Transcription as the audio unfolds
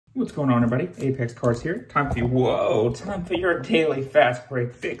What's going on, everybody? Apex Cards here. Time for your daily fast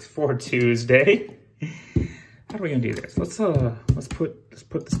break fix for Tuesday. How are we gonna do this? Let's put these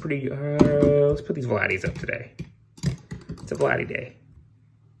Vladdies up today. It's a Vladdy day.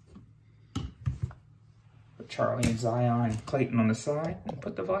 Put Charlie and Zion and Clayton on the side and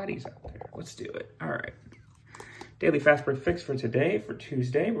put the Vladdies up there. Let's do it. All right. Daily fast break fix for today, for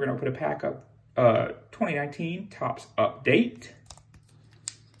Tuesday. We're gonna put a pack up 2019 Topps Update.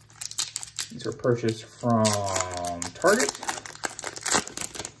 These are purchased from Target.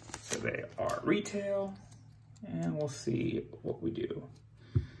 So they are retail. And we'll see what we do.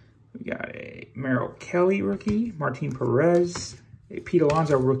 We got a Merrill Kelly rookie, Martin Perez, a Pete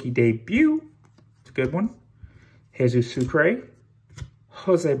Alonso rookie debut. It's a good one. Jesus Sucre,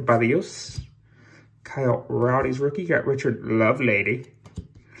 Jose Barrios, Kyle Rowdy's rookie, got Richard Lovelady,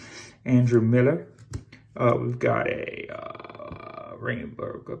 Andrew Miller. We've got a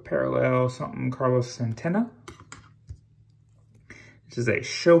Rainbow Parallel something, Carlos Santana. This is a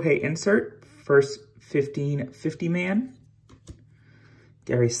Shohei insert, first 1550 man.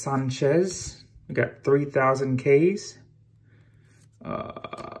 Gary Sanchez. We got 3,000 Ks.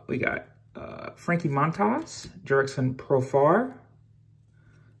 We got Frankie Montas, Jurickson Profar.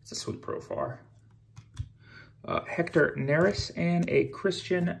 It's a sweet Profar. Hector Neris and a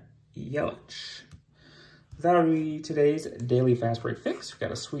Christian Yelich. That'll be today's daily fast break fix. We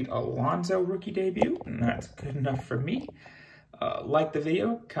got a sweet Alonso rookie debut, and that's good enough for me. Like the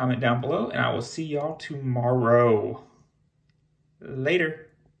video, comment down below, and I will see y'all tomorrow. Later.